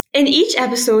In each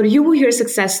episode, you will hear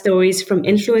success stories from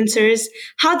influencers,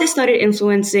 how they started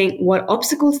influencing, what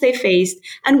obstacles they faced,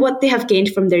 and what they have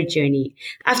gained from their journey.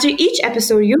 After each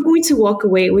episode, you're going to walk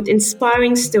away with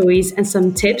inspiring stories and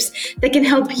some tips that can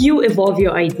help you evolve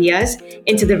your ideas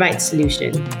into the right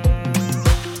solution.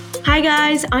 Hi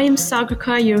guys, I am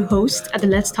Sagrika, your host at the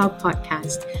Let's Talk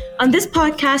podcast. On this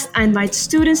podcast, I invite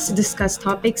students to discuss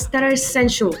topics that are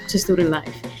essential to student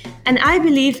life. And I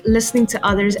believe listening to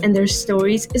others and their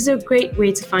stories is a great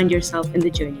way to find yourself in the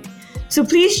journey. So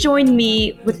please join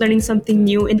me with learning something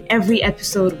new in every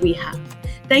episode we have.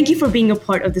 Thank you for being a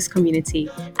part of this community.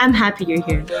 I'm happy you're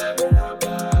here.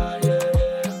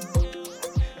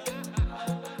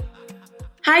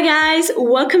 Hi guys,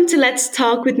 welcome to Let's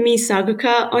Talk with me,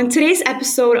 Sagrika. On today's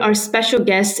episode, our special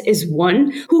guest is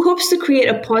one who hopes to create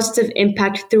a positive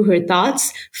impact through her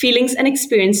thoughts, feelings, and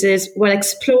experiences while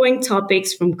exploring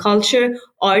topics from culture,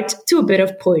 art, to a bit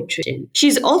of poetry.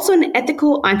 She's also an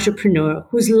ethical entrepreneur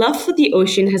whose love for the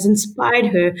ocean has inspired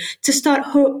her to start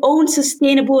her own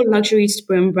sustainable luxury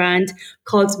swim brand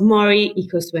called Mari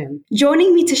EcoSwim.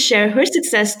 Joining me to share her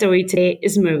success story today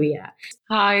is Maria.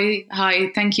 Hi.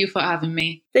 Thank you for having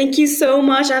me. Thank you so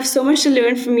much. I have so much to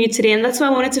learn from you today. And that's why I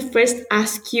wanted to first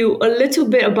ask you a little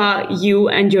bit about you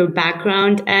and your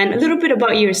background and a little bit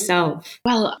about yourself.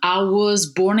 Well, I was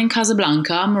born in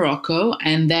Casablanca, Morocco.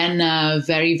 And then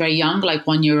very, very young, like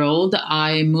 1 year old,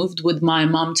 I moved with my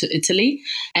mom to Italy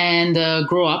and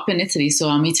grew up in Italy. So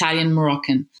I'm Italian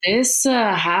Moroccan. This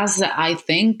has, I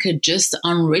think, just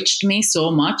enriched me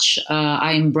so much.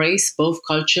 I embrace both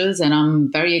cultures and I'm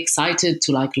very excited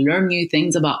to learn new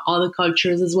things about other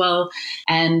cultures as well.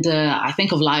 And I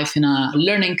think of life in a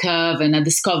learning curve and a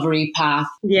discovery path.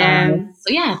 Yeah.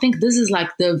 I think this is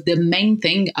the main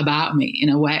thing about me in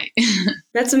a way.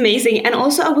 That's amazing. And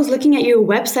also I was looking at your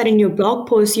website and your blog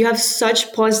post. You have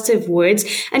such positive words.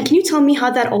 And can you tell me how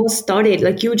that all started?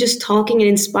 Like you were just talking and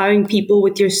inspiring people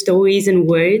with your stories and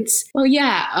words? Well,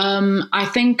 yeah, I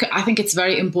think it's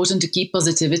very important to keep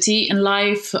positivity in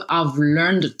life. I've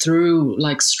learned through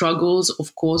struggles,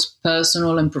 of course,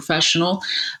 personal and professional,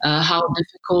 how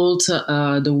difficult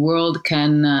the world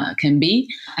can be.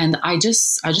 And I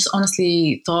just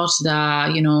honestly thought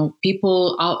that,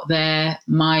 people out there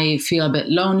might feel a bit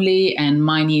lonely and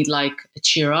might need a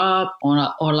cheer up or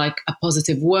a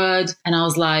positive word. And I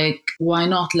was like, why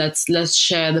not? Let's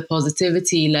share the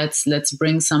positivity. Let's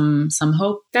bring some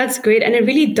hope. That's great. And it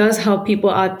really does help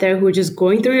people out there who are just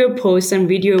going through your posts and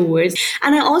read your words.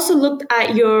 And I also looked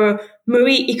at your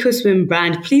Mari EcoSwim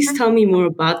brand. Please tell me more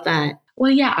about that.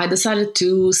 Well, yeah, I decided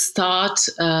to start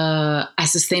a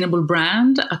sustainable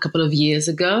brand a couple of years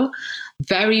ago.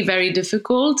 Very, very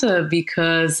difficult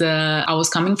because I was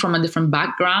coming from a different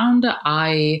background.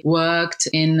 I worked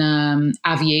in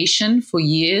aviation for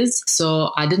years,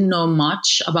 so I didn't know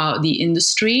much about the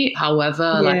industry.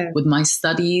 However, with my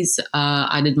studies,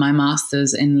 I did my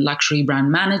master's in luxury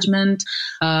brand management.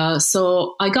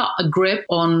 So I got a grip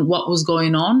on what was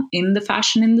going on in the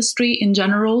fashion industry in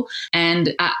general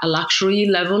and at a luxury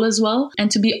level as well.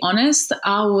 And to be honest,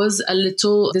 I was a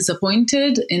little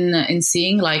disappointed in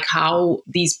seeing how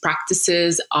these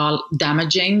practices are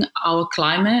damaging our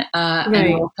climate and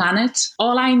our planet.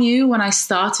 All I knew when I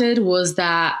started was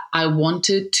that I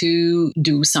wanted to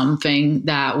do something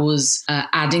that was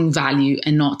adding value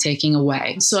and not taking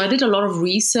away. So I did a lot of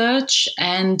research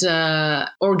and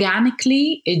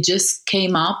organically it just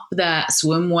came up that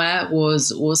swimwear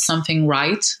was something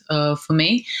right for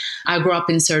me. I grew up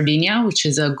in Sardinia, which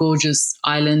is a gorgeous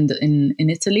island in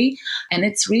Italy, and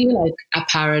it's really like a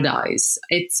paradise.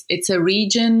 It's a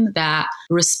region that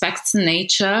respects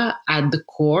nature at the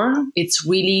core. It's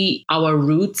really our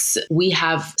roots. We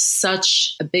have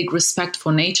such a big respect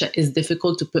for nature. It's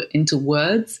difficult to put into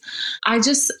words. I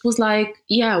just was like,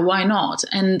 yeah, why not?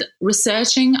 And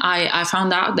researching, I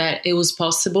found out that it was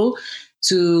possible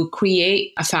to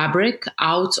create a fabric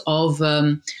out of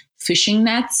fishing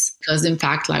nets, because in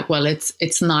fact,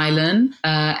 it's nylon,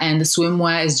 and the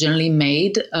swimwear is generally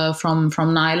made from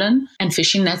nylon, and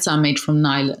fishing nets are made from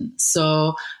nylon.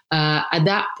 So at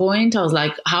that point, I was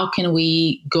like, how can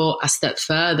we go a step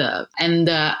further? And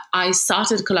I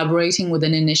started collaborating with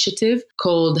an initiative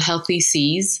called Healthy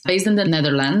Seas, based in the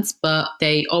Netherlands, but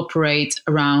they operate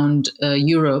around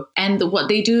Europe. And what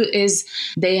they do is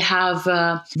they have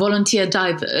volunteer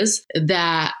divers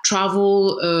that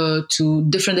travel to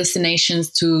different destinations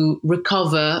to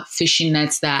recover fishing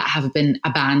nets that have been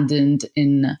abandoned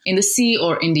in the sea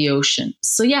or in the ocean.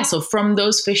 So from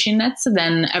those fishing nets,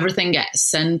 then everything gets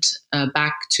sent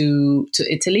back to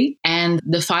Italy, and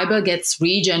the fiber gets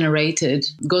regenerated,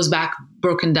 goes back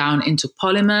broken down into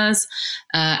polymers,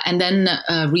 and then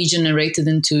regenerated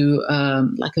into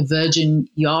like a virgin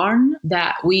yarn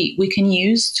that we can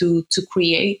use to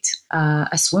create a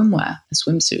swimwear, a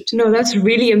swimsuit. No, that's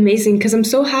really amazing, because I'm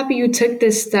so happy you took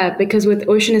this step, because with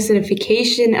ocean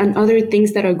acidification and other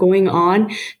things that are going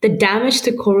on, the damage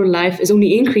to coral life is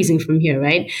only increasing from here,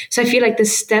 right? So I feel like the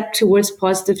step towards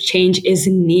positive change is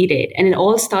needed. And it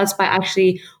all starts by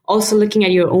actually also looking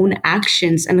at your own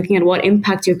actions and looking at what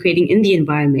impact you're creating in the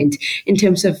environment in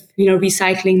terms of,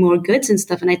 recycling more goods and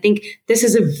stuff. And I think this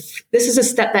is a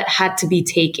step that had to be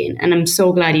taken. And I'm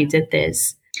so glad you did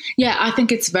this. Yeah, I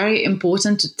think it's very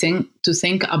important to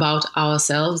think about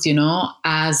ourselves,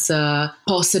 as a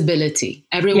possibility.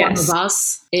 Every one of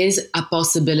us is a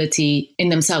possibility in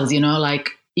themselves,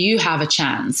 like you have a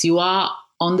chance. You are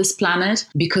on this planet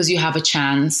because you have a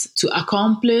chance to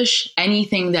accomplish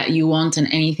anything that you want and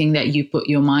anything that you put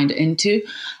your mind into.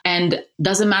 And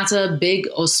doesn't matter big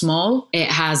or small, it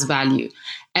has value.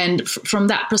 And from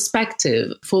that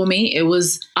perspective, for me, it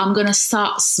was, I'm going to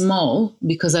start small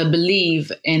because I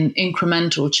believe in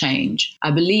incremental change.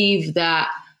 I believe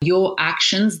that your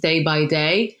actions day by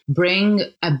day bring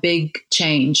a big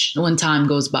change when time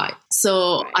goes by.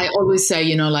 So I always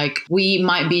say, like we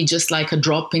might be just like a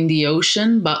drop in the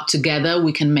ocean, but together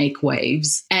we can make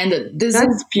waves. And this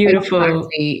is beautiful.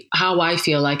 Exactly how I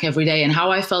feel like every day, and how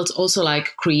I felt also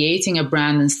like creating a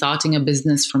brand and starting a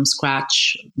business from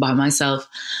scratch by myself.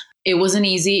 It wasn't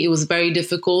easy. It was very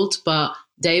difficult, but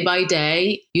day by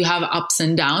day, you have ups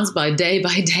and downs, but day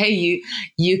by day,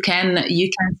 you can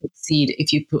succeed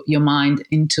if you put your mind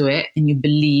into it and you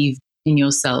believe in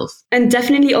yourself. And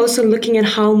definitely also looking at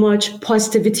how much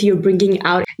positivity you're bringing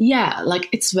out. Yeah, like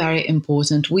it's very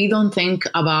important. We don't think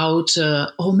about,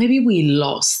 maybe we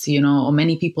lost, or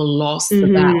many people lost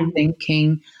that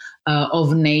thinking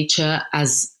of nature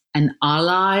as an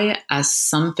ally, as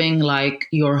something like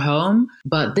your home,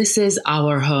 but this is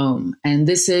our home and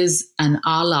this is an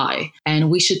ally, and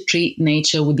we should treat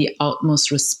nature with the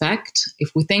utmost respect. If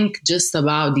we think just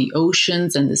about the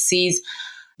oceans and the seas,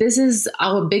 this is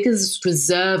our biggest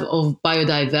reserve of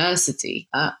biodiversity.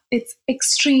 It's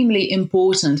extremely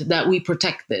important that we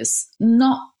protect this,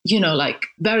 not, like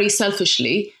very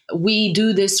selfishly. We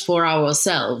do this for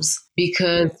ourselves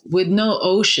because with no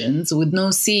oceans, with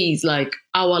no seas, like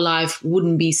our life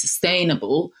wouldn't be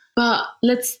sustainable. But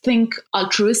let's think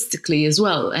altruistically as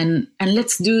well. And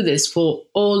let's do this for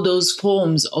all those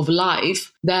forms of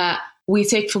life that we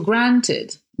take for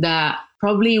granted, that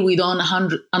probably we don't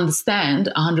understand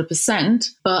 100%,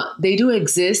 but they do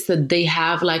exist, that they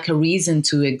have like a reason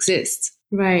to exist.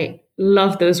 Right.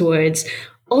 Love those words.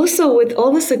 Also, with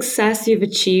all the success you've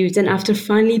achieved and after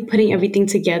finally putting everything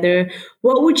together,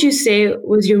 what would you say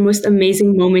was your most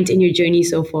amazing moment in your journey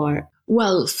so far?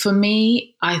 Well, for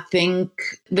me, I think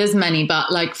there's many,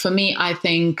 but like for me, I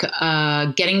think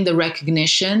getting the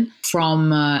recognition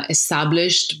from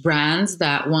established brands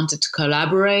that wanted to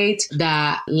collaborate,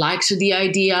 that liked the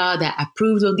idea, that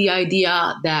approved of the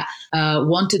idea, that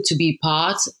wanted to be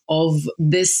part of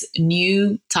this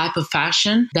new type of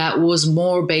fashion that was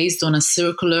more based on a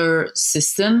circular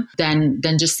system than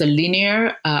just a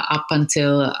linear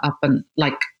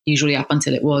usually up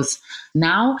until it was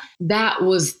now. That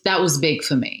was big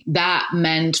for me. That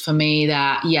meant for me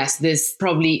that, yes, this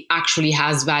probably actually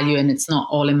has value and it's not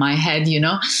all in my head,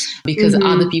 because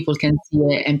other people can see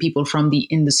it and people from the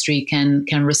industry can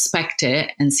respect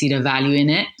it and see the value in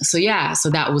it. So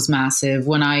that was massive.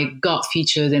 When I got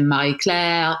featured in Marie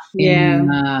Claire,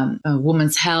 in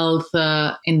Women's Health,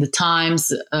 in the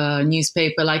Times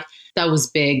newspaper, like that was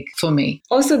big for me.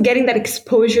 Also getting that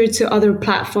exposure to other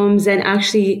platforms and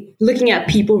actually looking at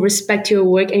people respect your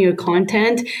work and your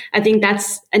content, I think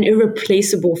that's an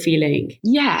irreplaceable feeling.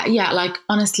 Yeah. Like,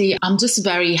 honestly, I'm just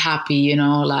very happy,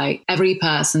 like every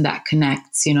person that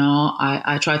connects,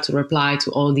 I try to reply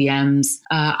to all DMs.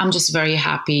 I'm just very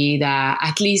happy that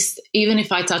at least, even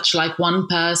if I touch like one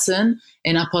person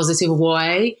in a positive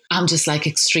way, I'm just like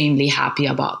extremely happy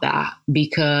about that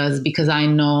because I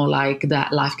know like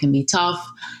that life can be tough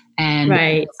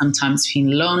and sometimes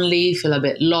feel lonely, feel a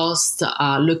bit lost,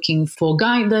 looking for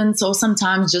guidance, or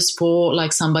sometimes just for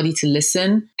like somebody to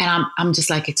listen. And I'm just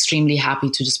like extremely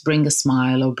happy to just bring a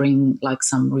smile or bring like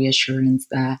some reassurance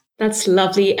there. That's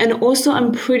lovely. And also,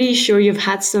 I'm pretty sure you've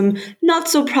had some not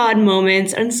so proud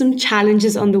moments and some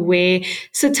challenges on the way.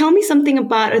 So tell me something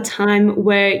about a time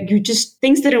where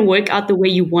things didn't work out the way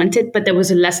you wanted, but there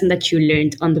was a lesson that you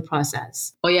learned on the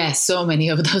process. Oh yeah, so many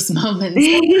of those moments.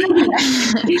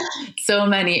 So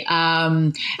many.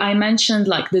 I mentioned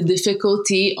like the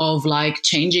difficulty of like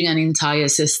changing an entire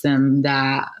system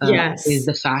that Yes. is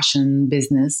the fashion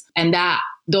business, and that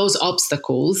those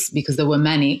obstacles, because there were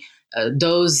many,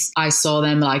 those I saw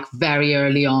them like very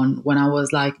early on when I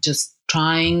was like just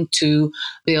trying to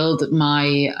build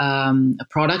my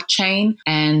product chain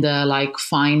and like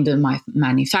find my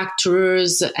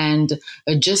manufacturers and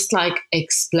just like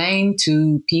explain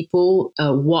to people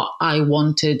what I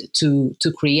wanted to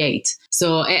create.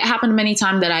 So it happened many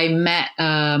times that I met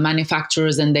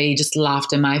manufacturers and they just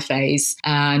laughed in my face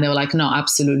and they were like, no,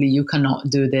 absolutely, you cannot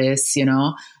do this, you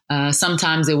know.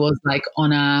 Sometimes it was like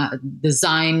on a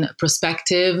design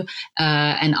perspective,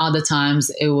 and other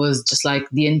times it was just like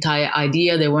the entire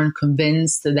idea. They weren't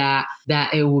convinced that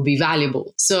it would be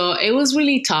valuable. So it was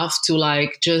really tough to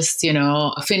like just, you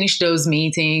know, finish those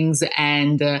meetings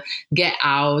and get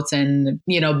out and,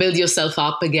 you know, build yourself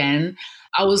up again.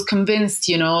 I was convinced,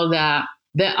 you know, that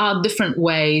there are different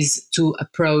ways to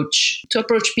approach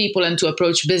people and to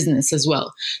approach business as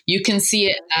well. You can see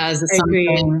it as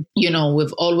something, you know,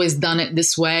 we've always done it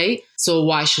this way, so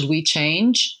why should we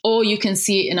change? Or you can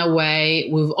see it in a way,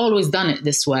 we've always done it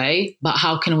this way, but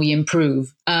how can we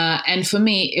improve? And for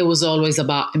me, it was always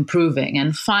about improving.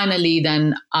 And finally,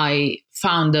 then I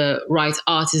found the right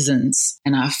artisans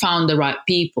and I found the right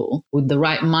people with the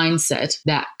right mindset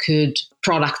that could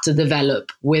product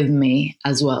develop with me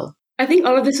as well. I think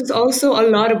all of this is also a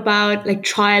lot about like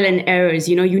trial and errors.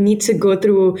 You know, you need to go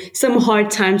through some hard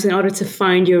times in order to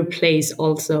find your place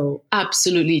also.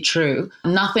 Absolutely true.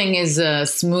 Nothing is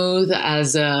smooth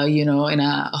as, you know, in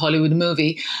a Hollywood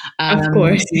movie. Of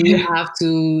course. You have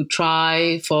to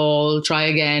try, fall, try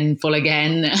again, fall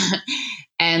again.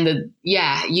 And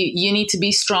you need to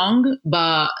be strong,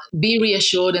 but be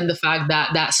reassured in the fact that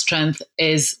that strength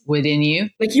is within you.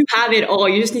 Like you have it all.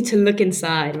 You just need to look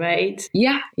inside, right?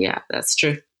 Yeah, that's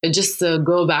true. Just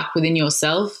go back within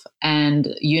yourself and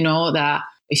you know that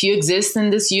if you exist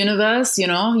in this universe, you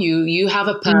know, you have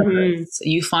a purpose.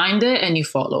 You find it and you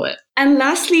follow it. And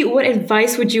lastly, what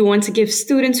advice would you want to give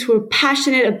students who are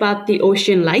passionate about the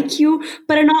ocean like you,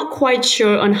 but are not quite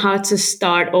sure on how to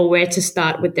start or where to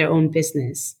start with their own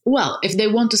business? Well, if they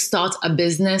want to start a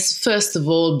business, first of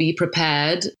all, be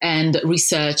prepared and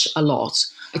research a lot.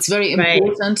 It's very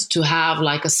important to have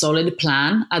like a solid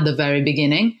plan at the very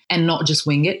beginning and not just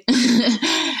wing it.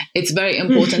 It's very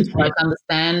important to like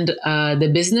understand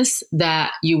the business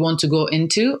that you want to go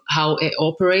into, how it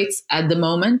operates at the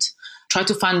moment. Try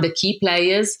to find the key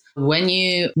players. When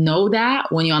you know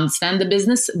that, when you understand the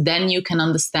business, then you can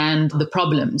understand the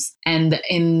problems. And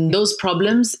in those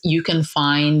problems, you can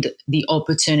find the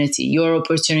opportunity, your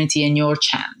opportunity and your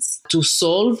chance to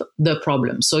solve the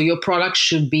problem. So your product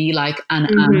should be like an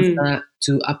answer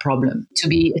to a problem to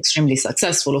be extremely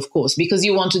successful, of course, because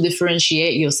you want to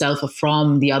differentiate yourself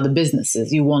from the other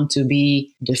businesses. You want to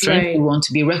be different. You want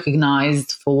to be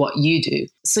recognized for what you do.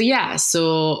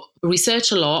 So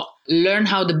research a lot, learn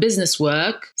how the business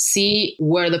work, see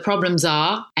where the problems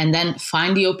are, and then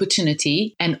find the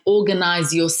opportunity and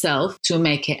organize yourself to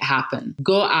make it happen.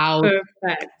 Go out,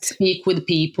 speak with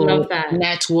people,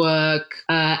 network,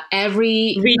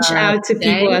 reach out to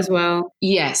people as well.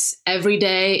 Yes, every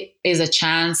day is a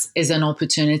chance, is an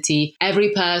opportunity.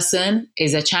 Every person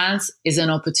is a chance, is an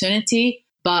opportunity.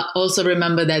 But also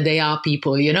remember that they are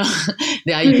people, you know,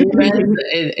 they are humans.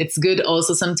 It's good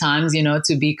also sometimes, you know,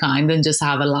 to be kind and just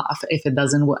have a laugh if it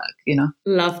doesn't work, you know.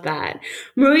 Love that.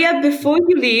 Maria, before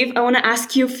you leave, I want to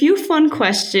ask you a few fun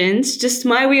questions. Just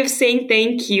my way of saying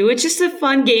thank you. It's just a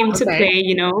fun game to play,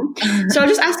 you know. So I'll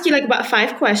just ask you like about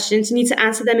 5 questions. You need to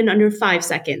answer them in under 5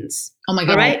 seconds. Oh my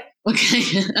God. All right?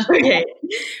 Okay. Okay.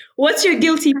 What's your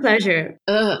guilty pleasure?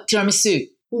 Tiramisu.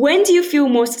 When do you feel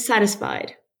most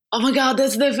satisfied? Oh my God,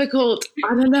 that's difficult. I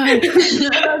don't know.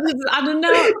 I don't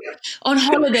know. On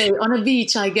holiday, on a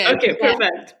beach, I guess. Okay,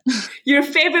 perfect. Your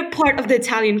favorite part of the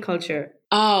Italian culture?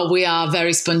 Oh, we are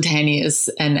very spontaneous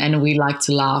and we like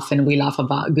to laugh and we laugh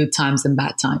about good times and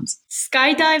bad times.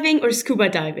 Skydiving or scuba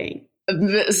diving?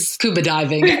 Scuba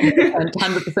diving.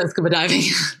 100% scuba diving.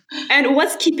 And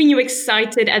what's keeping you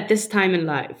excited at this time in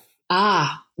life?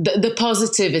 The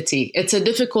positivity. It's a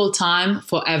difficult time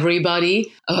for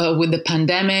everybody with the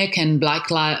pandemic and Black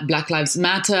Lives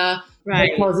Matter. Right.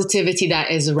 The positivity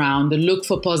that is around. Look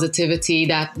for positivity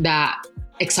that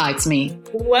excites me.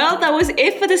 Well, that was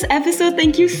it for this episode.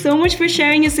 Thank you so much for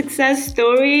sharing your success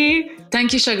story.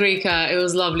 Thank you, Shagrika. It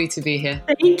was lovely to be here.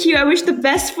 Thank you. I wish the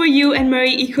best for you and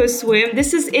Murray Eco Swim.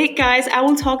 This is it, guys. I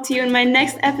will talk to you in my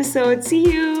next episode. See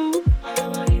you.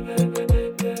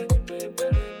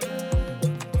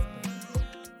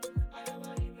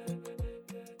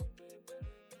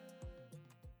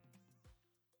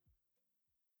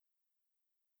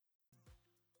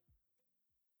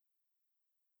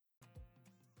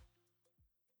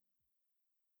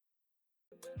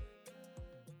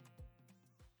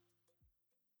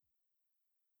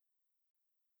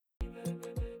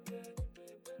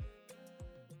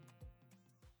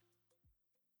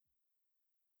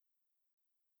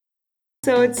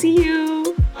 So, see you.